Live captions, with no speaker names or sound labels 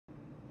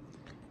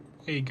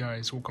Hey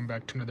guys, welcome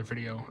back to another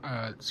video.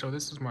 So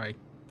this is my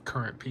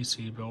current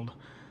PC build,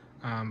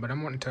 but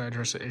I'm wanting to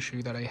address an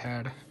issue that I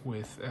had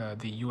with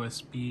the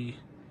USB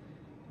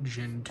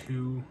Gen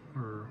 2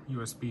 or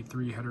USB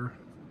 3 header.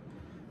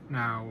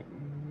 Now,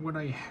 what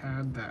I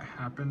had that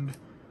happened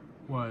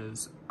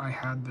was I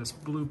had this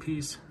blue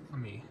piece.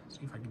 Let me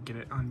see if I can get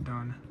it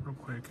undone real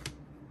quick.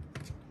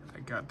 I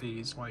got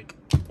these, like,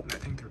 I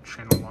think they're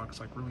channel locks,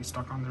 like, really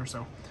stuck on there,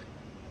 so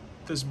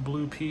this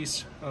blue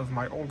piece of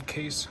my old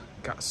case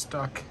got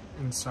stuck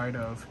inside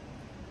of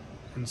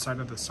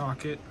the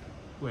socket,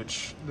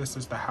 which this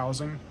is the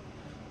housing.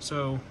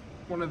 So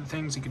one of the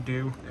things you could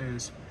do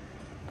is,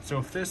 so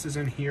if this is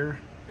in here,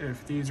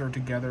 if these are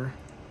together,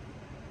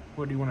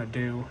 what you want to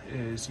do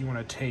is you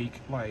want to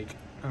take, like,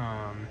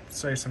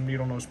 say some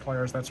needle nose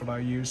pliers. That's what I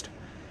used.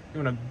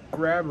 You want to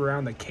grab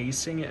around the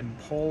casing and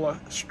pull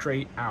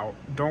straight out.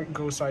 Don't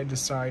go side to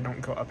side,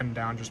 don't go up and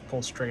down, just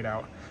pull straight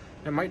out.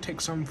 It might take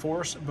some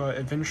force, but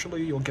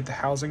eventually you'll get the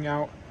housing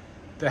out.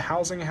 The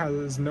housing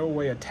has no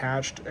way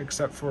attached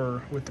except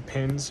for with the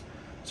pins.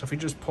 So if you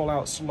just pull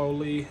out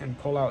slowly and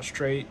pull out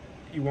straight,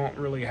 you won't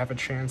really have a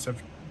chance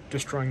of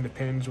destroying the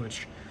pins,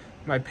 which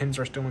my pins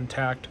are still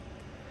intact.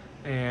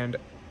 And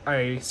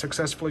I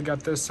successfully got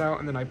this out,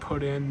 and then I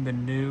put in the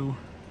new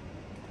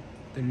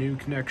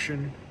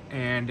connection,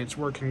 and it's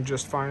working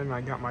just fine.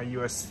 I got my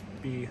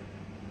USB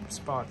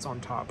spots on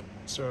top.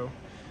 So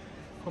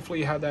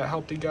hopefully that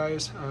helped you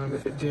guys.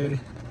 If it did,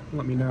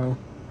 let me know.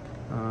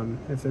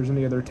 If there's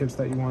any other tips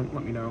that you want,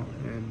 let me know.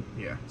 And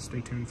yeah, stay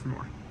tuned for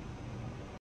more.